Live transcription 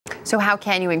So how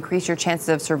can you increase your chances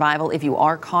of survival if you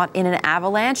are caught in an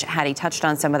avalanche? Hattie touched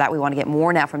on some of that. We want to get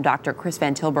more now from Dr. Chris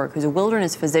Van Tilburg, who's a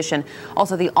wilderness physician,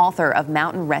 also the author of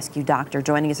Mountain Rescue Doctor,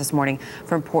 joining us this morning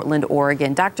from Portland,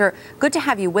 Oregon. Doctor, good to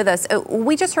have you with us.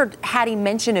 We just heard Hattie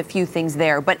mention a few things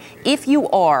there, but if you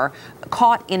are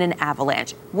caught in an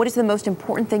avalanche, what is the most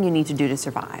important thing you need to do to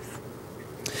survive?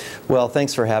 Well,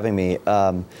 thanks for having me.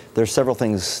 There's several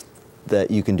things that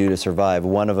you can do to survive.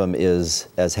 One of them is,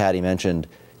 as Hattie mentioned,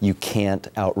 you can't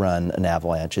outrun an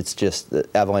avalanche. It's just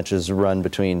that avalanches run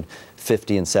between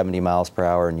 50 and 70 miles per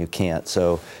hour, and you can't.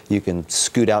 So you can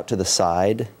scoot out to the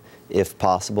side if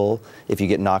possible. If you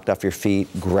get knocked off your feet,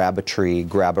 grab a tree,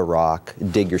 grab a rock,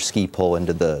 dig your ski pole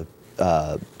into the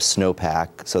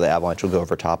snowpack so the avalanche will go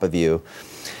over top of you.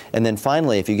 And then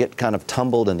finally, if you get kind of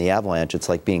tumbled in the avalanche, it's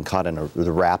like being caught in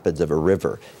the rapids of a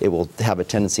river. It will have a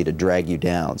tendency to drag you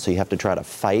down. So you have to try to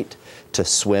fight to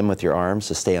swim with your arms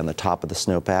to stay on the top of the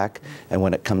snowpack. And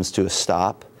when it comes to a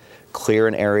stop, clear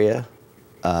an area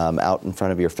out in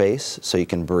front of your face so you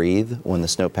can breathe when the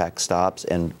snowpack stops,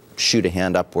 and shoot a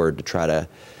hand upward to try to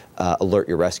alert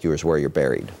your rescuers where you're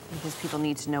buried. Because people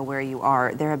need to know where you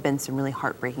are. There have been some really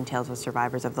heartbreaking tales with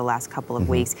survivors of the last couple of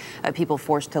weeks. People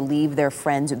forced to leave their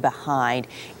friends behind.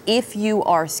 If you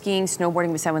are skiing,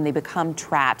 snowboarding with someone, they become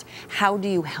trapped, how do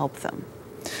you help them?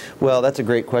 Well, that's a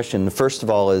great question. First of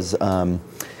all is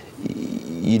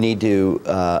you need to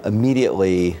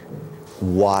immediately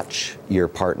watch your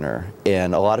partner.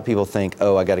 And a lot of people think,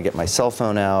 oh, I got to get my cell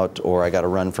phone out, or I got to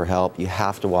run for help. You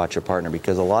have to watch your partner,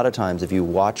 because a lot of times if you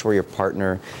watch where your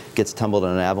partner gets tumbled in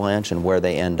an avalanche and where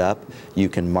they end up, you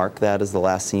can mark that as the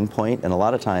last seen point. And a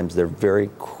lot of times they're very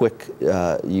quick.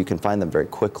 You can find them very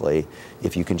quickly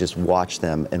if you can just watch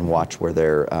them and watch where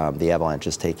the avalanche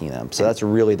is taking them. So that's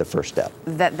really the first step.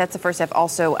 That's the first step.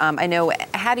 Also, I know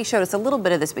Hattie showed us a little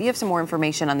bit of this, but you have some more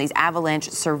information on these avalanche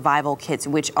survival kits,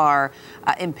 which are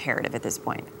imperative at this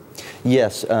point.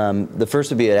 Yes, the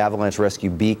first would be an avalanche rescue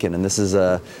beacon, and this is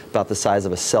about the size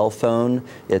of a cell phone.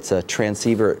 It's a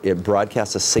transceiver. It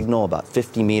broadcasts a signal about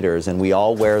 50 meters, and we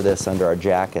all wear this under our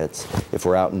jackets if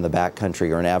we're out in the backcountry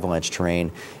or in avalanche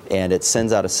terrain, and it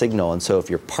sends out a signal. And so if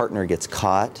your partner gets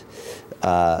caught,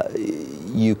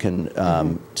 you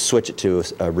can switch it to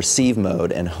a receive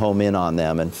mode and home in on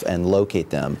them and locate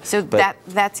them. So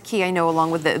that's key. I know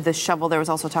along with the shovel, there was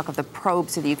also talk of the probe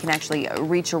so that you can actually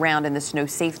reach around in the snow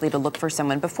safely to look for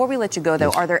someone. Before we let you go,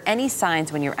 though, are there any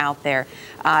signs when you're out there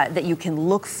that you can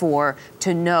look for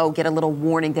to get a little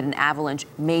warning that an avalanche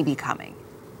may be coming?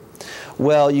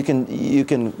 Well, you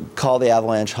can call the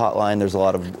avalanche hotline. There's a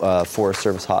lot of Forest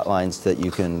Service hotlines that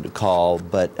you can call,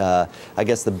 but I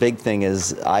guess the big thing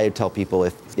is I tell people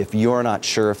if you're not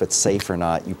sure if it's safe or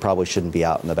not, you probably shouldn't be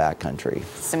out in the backcountry.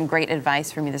 Some great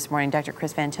advice from you this morning, Dr.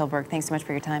 Chris Van Tilburg. Thanks so much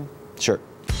for your time. Sure.